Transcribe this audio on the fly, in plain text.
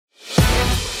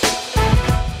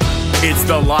It's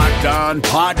the Locked On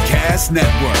Podcast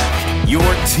Network, your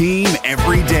team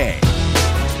every day.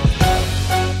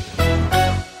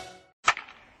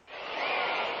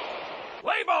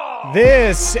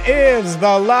 This is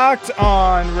the Locked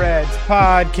On Reds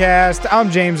podcast. I'm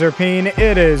James Erpine.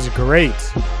 It is great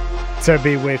to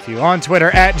be with you on Twitter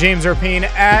at James Erpine,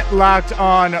 at Locked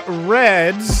On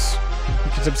Reds.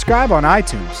 You can subscribe on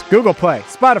iTunes, Google Play,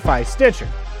 Spotify, Stitcher,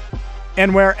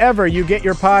 and wherever you get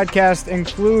your podcast,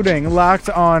 including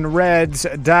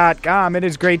LockedOnReds.com. It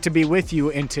is great to be with you.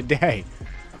 And today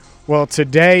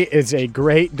is a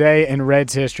great day in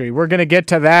Reds history. We're going to get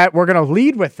to that. We're going to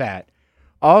lead with that.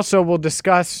 Also, we'll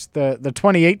discuss the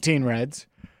 2018 Reds,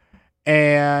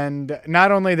 and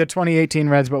not only the 2018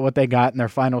 Reds, but what they got in their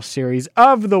final series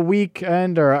of the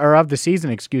weekend, or of the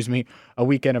season, a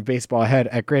weekend of baseball ahead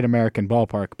at Great American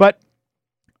Ballpark. But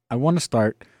I want to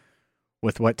start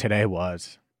with what today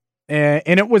was. And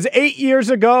it was 8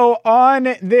 years ago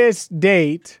on this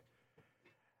date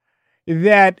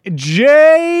that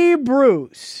Jay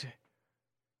Bruce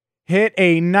hit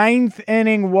a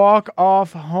ninth-inning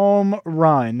walk-off home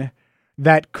run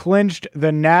that clinched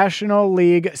the National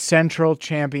League Central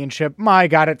Championship. My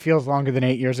God, it feels longer than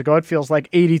 8 years ago. It feels like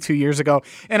 82 years ago.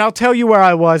 And I'll tell you where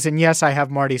I was, and yes, I have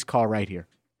Marty's call right here.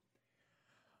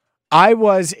 I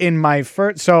was in my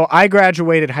first, so I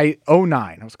graduated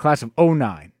 09. I was class of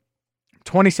 09,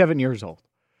 27 years old.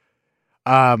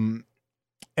 And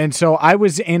so I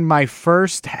was in my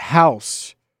first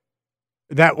house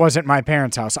that wasn't my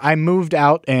parents' house. I moved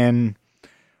out in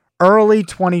early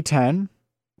 2010,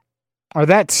 or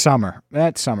that summer.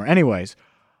 Anyways,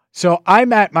 so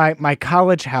I'm at my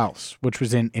college house, which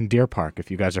was in Deer Park,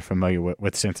 if you guys are familiar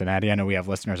with Cincinnati. I know we have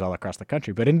listeners all across the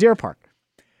country, but in Deer Park.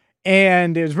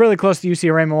 And it was really close to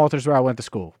UC Raymond Walters, where I went to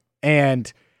school.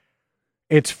 And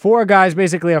it's four guys,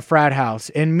 basically a frat house.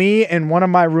 And me and one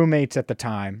of my roommates at the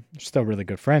time, still really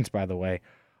good friends, by the way,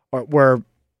 were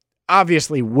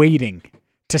obviously waiting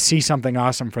to see something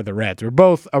awesome for the Reds. We're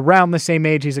both around the same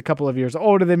age. He's a couple of years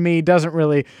older than me.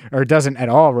 Doesn't at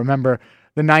all remember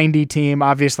the 90 team.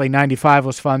 Obviously, 95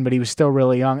 was fun, but he was still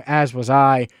really young, as was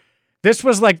I. This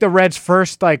was like the Reds'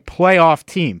 first playoff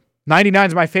team. 99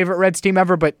 is my favorite Reds team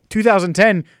ever, but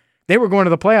 2010, they were going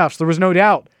to the playoffs. There was no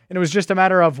doubt. And it was just a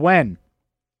matter of when.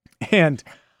 And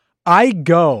I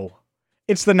go,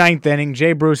 it's the ninth inning.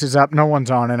 Jay Bruce is up. No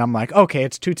one's on. And I'm like, okay,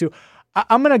 it's 2-2.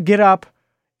 I'm going to get up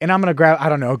and I'm going to grab, I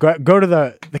don't know, go to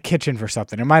the kitchen for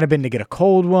something. It might have been to get a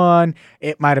cold one.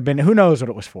 It might have been, who knows what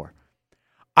it was for.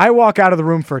 I walk out of the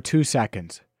room for 2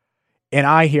 seconds and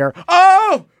I hear,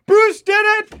 oh, Bruce did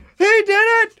it. He did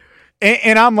it.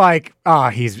 And I'm like,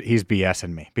 he's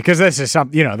BSing me, because this is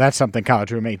something, that's something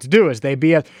college roommates do, is they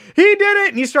BS. He did it.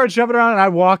 And he starts jumping around and I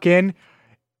walk in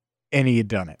and he had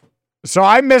done it. So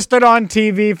I missed it on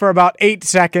TV for about 8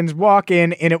 seconds, walk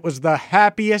in, and it was the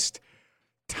happiest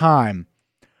time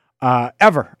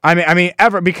ever. I mean,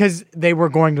 ever, because they were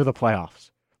going to the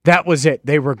playoffs. That was it.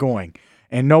 They were going.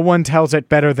 And no one tells it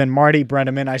better than Marty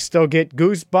Brennaman. I still get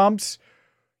goosebumps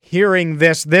hearing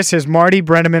this. This is Marty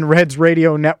Brennaman, Reds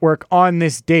Radio Network, on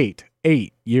this date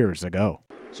 8 years ago.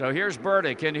 So here's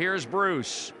Burdick and here's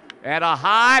Bruce. And a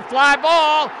high fly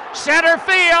ball, center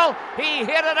field. He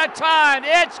hit it a ton.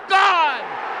 It's gone.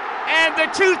 And the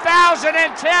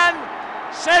 2010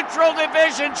 Central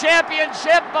Division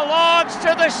Championship belongs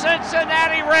to the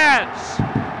Cincinnati Reds.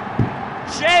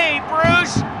 Jay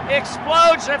Bruce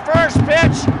explodes the first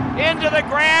pitch into the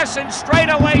grass and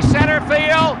straightaway center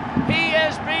field. He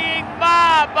is being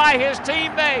mobbed by his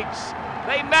teammates.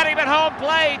 They met him at home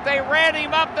plate. They ran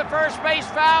him up the first base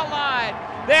foul line.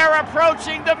 They're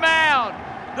approaching the mound.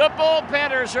 The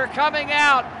bullpenners are coming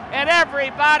out, and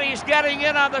everybody's getting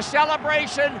in on the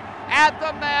celebration at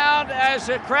the mound as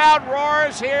the crowd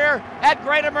roars here at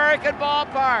Great American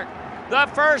Ballpark. The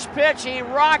first pitch, he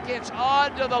rockets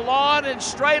onto the lawn in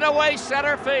straightaway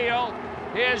center field.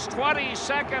 His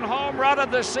 22nd home run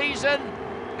of the season,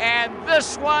 and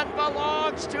this one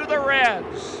belongs to the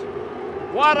Reds.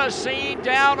 What a scene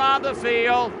down on the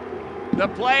field. The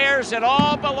players, it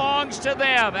all belongs to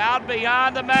them out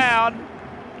beyond the mound.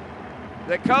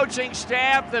 The coaching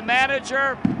staff, the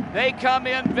manager, they come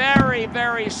in very,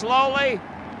 very slowly.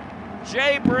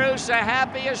 Jay Bruce, the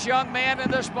happiest young man in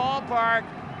this ballpark.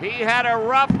 He had a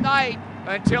rough night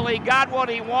until he got what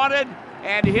he wanted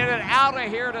and hit it out of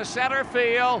here to center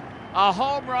field. A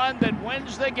home run that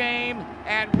wins the game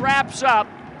and wraps up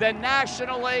the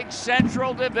National League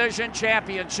Central Division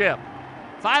Championship.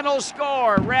 Final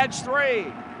score, Reds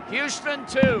 3, Houston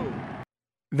 2.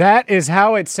 That is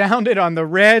how it sounded on the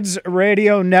Reds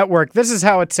radio network. This is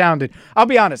how it sounded. I'll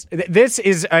be honest. This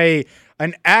is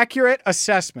an accurate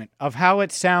assessment of how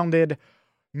it sounded,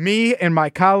 me and my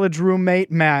college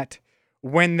roommate, Matt,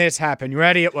 when this happened. You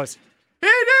ready? It was, he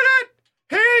did it!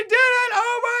 He did it!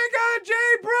 Oh my God,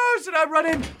 Jay Bruce! And I run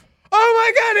in,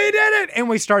 oh my God, he did it! And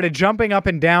we started jumping up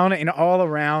and down and all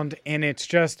around, and it's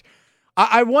just...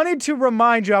 I wanted to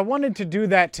remind you, I wanted to do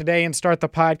that today and start the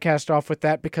podcast off with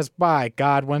that because, by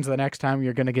God, when's the next time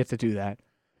you're going to get to do that?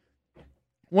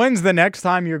 When's the next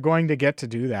time you're going to get to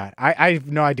do that? I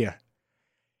have no idea.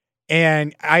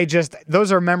 And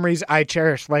those are memories I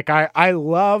cherish. Like, I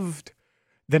loved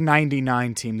the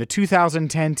 99 team. The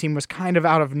 2010 team was kind of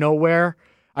out of nowhere.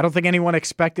 I don't think anyone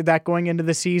expected that going into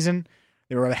the season.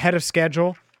 They were ahead of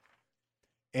schedule.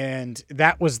 And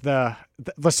that was the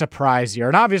surprise year.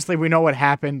 And obviously we know what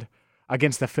happened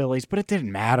against the Phillies, but it didn't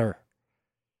matter.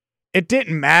 It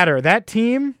didn't matter. That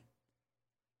team,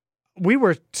 we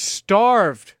were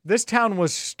starved. This town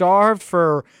was starved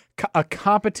for a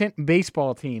competent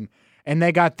baseball team, and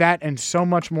they got that and so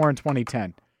much more in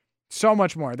 2010. So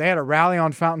much more. They had a rally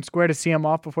on Fountain Square to see them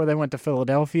off before they went to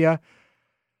Philadelphia.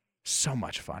 So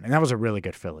much fun. And that was a really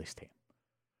good Phillies team.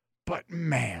 But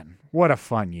man, what a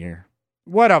fun year.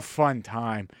 What a fun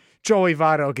time. Joey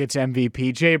Votto gets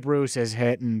MVP. Jay Bruce is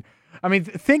hitting. I mean,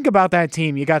 think about that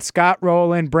team. You got Scott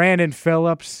Rowland, Brandon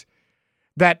Phillips,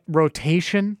 that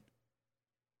rotation.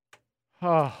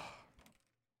 Oh,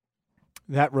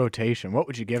 that rotation. What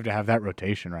would you give to have that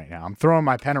rotation right now? I'm throwing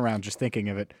my pen around just thinking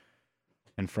of it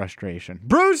in frustration.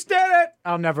 Bruce did it!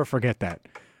 I'll never forget that.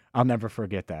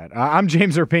 I'm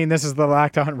James Rapine. This is the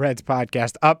Locked On Reds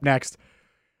podcast. Up next,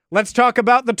 let's talk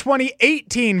about the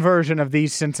 2018 version of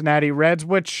these Cincinnati Reds,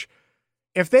 which,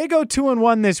 if they go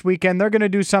 2-1 this weekend, they're going to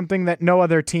do something that no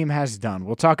other team has done.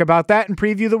 We'll talk about that and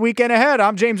preview the weekend ahead.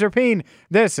 I'm James Rapine.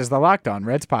 This is the Locked On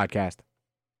Reds podcast.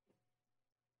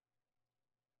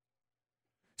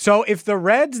 So if the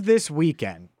Reds this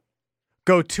weekend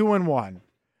go 2-1,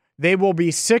 they will be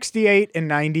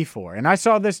 68-94. And I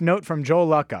saw this note from Joel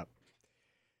Luckup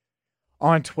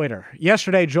on Twitter.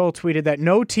 Yesterday, Joel tweeted that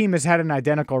no team has had an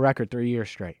identical record 3 years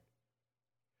straight.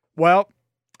 Well,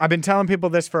 I've been telling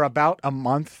people this for about a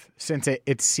month since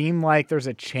it seemed like there's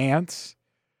a chance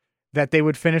that they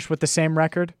would finish with the same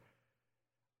record.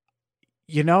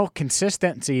 You know,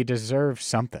 consistency deserves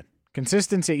something.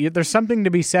 Consistency, there's something to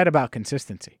be said about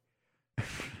consistency.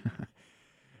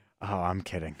 Oh, I'm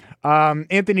kidding.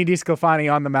 Anthony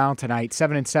DeSclafani on the mound tonight,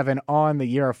 7-7 on the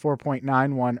year, a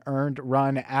 4.91 earned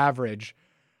run average.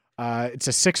 It's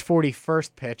a 6:40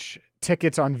 first pitch.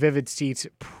 Tickets on Vivid Seats,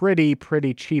 pretty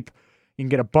cheap. You can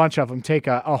get a bunch of them. Take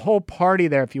a whole party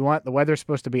there if you want. The weather's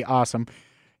supposed to be awesome.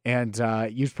 And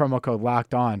use promo code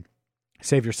Locked On.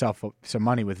 Save yourself some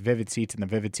money with Vivid Seats and the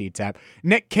Vivid Seats app.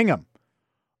 Nick Kingham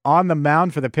on the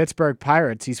mound for the Pittsburgh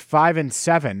Pirates. He's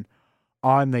 5-7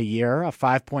 on the year, a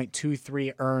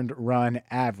 5.23 earned run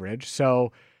average.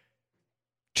 So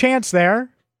chance there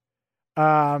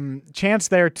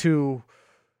to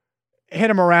hit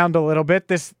him around a little bit.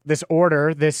 This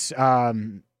order, this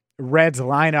Reds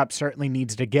lineup certainly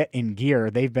needs to get in gear.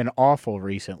 They've been awful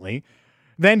recently.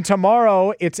 Then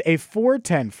tomorrow, it's a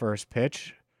 4:10 first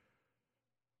pitch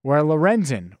where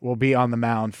Lorenzen will be on the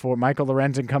mound for Michael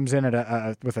Lorenzen. Comes in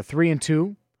at with a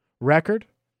 3-2 record,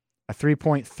 a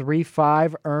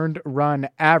 3.35 earned run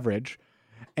average,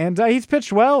 and he's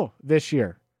pitched well this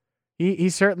year. He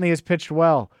certainly has pitched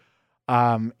well.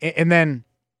 And then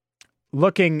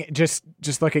looking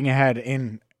ahead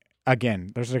in.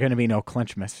 Again, there's going to be no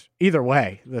CLINCHMAS. Either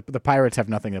way, the Pirates have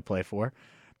nothing to play for.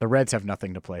 The Reds have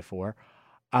nothing to play for.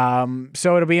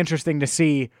 So it'll be interesting to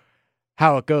see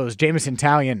how it goes. Jameson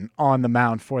Taillon on the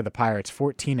mound for the Pirates,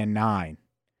 14-9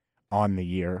 on the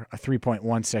year, a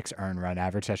 3.16 earned run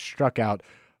average, has struck out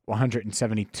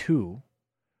 172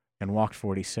 and walked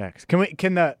 46.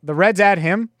 Can the Reds add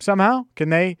him somehow? Can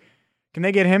they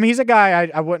get him? He's a guy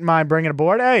I wouldn't mind bringing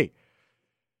aboard. Hey,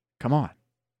 come on.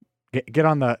 Get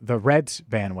on the Reds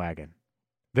bandwagon.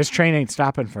 This train ain't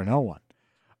stopping for no one.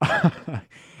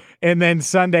 And then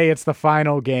Sunday, it's the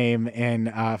final game,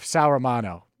 and Sal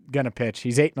Romano going to pitch.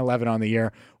 He's 8-11 on the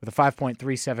year with a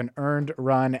 5.37 earned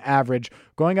run average,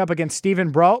 going up against Steven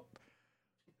Brault,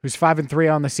 who's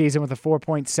 5-3 on the season with a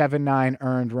 4.79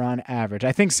 earned run average.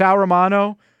 I think Sal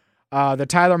Romano, the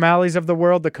Tyler Malleys of the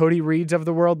world, the Cody Reeds of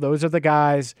the world, those are the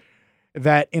guys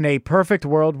that in a perfect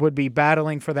world would be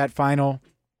battling for that final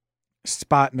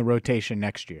spot in the rotation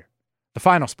next year, the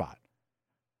final spot.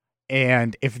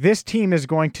 And if this team is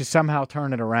going to somehow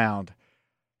turn it around,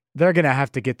 they're going to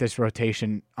have to get this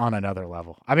rotation on another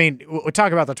level. I mean, we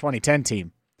talk about the 2010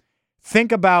 team.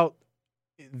 Think about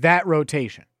that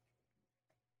rotation.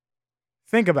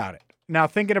 Think about it. Now,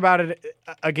 thinking about it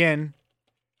again,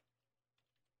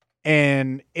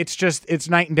 and it's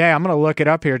night and day. I'm going to look it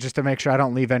up here just to make sure I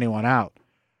don't leave anyone out.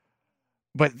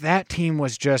 But that team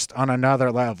was just on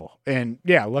another level. And,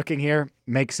 yeah, looking here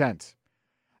makes sense.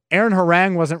 Aaron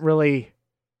Harang wasn't really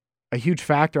a huge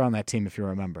factor on that team, if you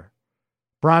remember.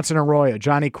 Bronson Arroyo,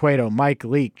 Johnny Cueto, Mike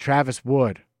Leake, Travis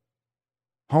Wood,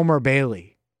 Homer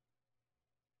Bailey,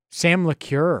 Sam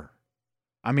LeCure.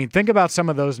 I mean, think about some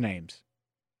of those names.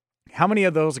 How many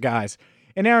of those guys?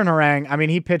 And Aaron Harang, I mean,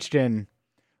 he pitched in,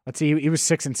 let's see, he was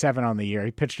 6-7 on the year.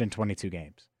 He pitched in 22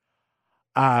 games.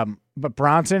 But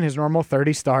Bronson, his normal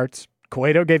 30 starts.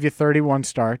 Cueto gave you 31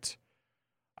 starts.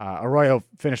 Arroyo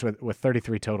finished with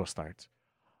 33 total starts.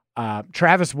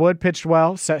 Travis Wood pitched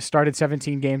well, started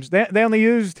 17 games. They only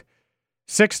used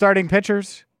 6 starting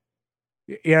pitchers.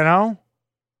 You know?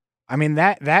 I mean,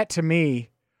 that to me,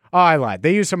 oh, I lied.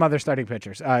 They used some other starting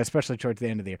pitchers, especially towards the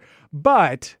end of the year.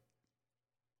 But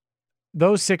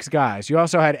those 6 guys, you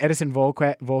also had Edison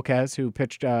Volquez, who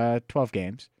pitched 12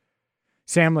 games.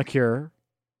 Sam LeCure.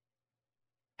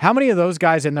 How many of those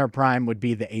guys in their prime would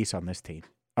be the ace on this team?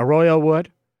 Arroyo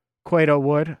would. Cueto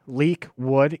would. Leake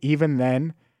would, even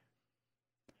then.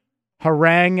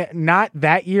 Harang, not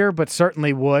that year, but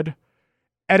certainly would.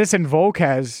 Edison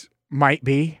Volquez might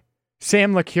be.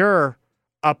 Sam LeCure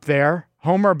up there.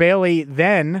 Homer Bailey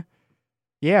then,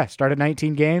 started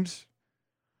 19 games.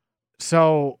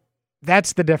 So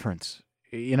that's the difference,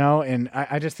 you know? And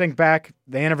I just think back,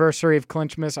 the anniversary of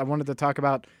CLINCHMAS, I wanted to talk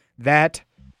about that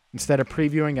instead of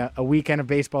previewing a weekend of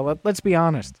baseball. Let's be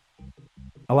honest.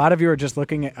 A lot of you are just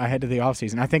looking ahead to the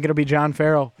offseason. I think it'll be John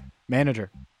Farrell,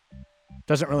 manager.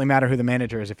 Doesn't really matter who the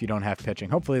manager is if you don't have pitching.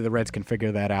 Hopefully the Reds can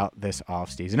figure that out this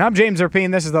offseason. I'm James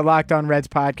Erpine. This is the Locked On Reds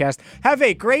podcast. Have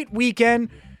a great weekend.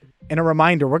 And a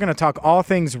reminder, we're going to talk all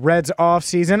things Reds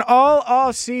offseason, all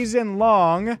offseason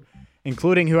long,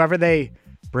 including whoever they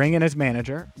bring in as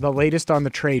manager. The latest on the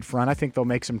trade front. I think they'll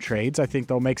make some trades. I think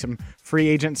they'll make some free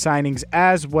agent signings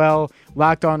as well.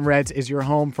 Locked On Reds is your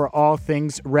home for all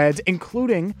things Reds,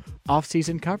 including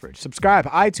offseason coverage. Subscribe,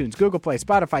 iTunes, Google Play,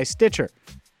 Spotify, Stitcher,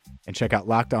 and check out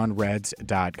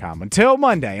LockedOnReds.com. Until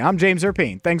Monday, I'm James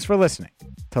Erpine. Thanks for listening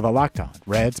to the Locked On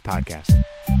Reds podcast.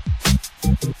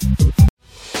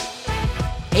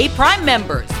 Hey, Prime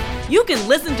members, you can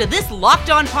listen to this Locked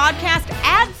On podcast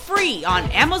ad-free on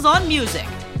Amazon Music.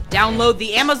 Download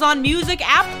the Amazon Music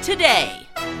app today.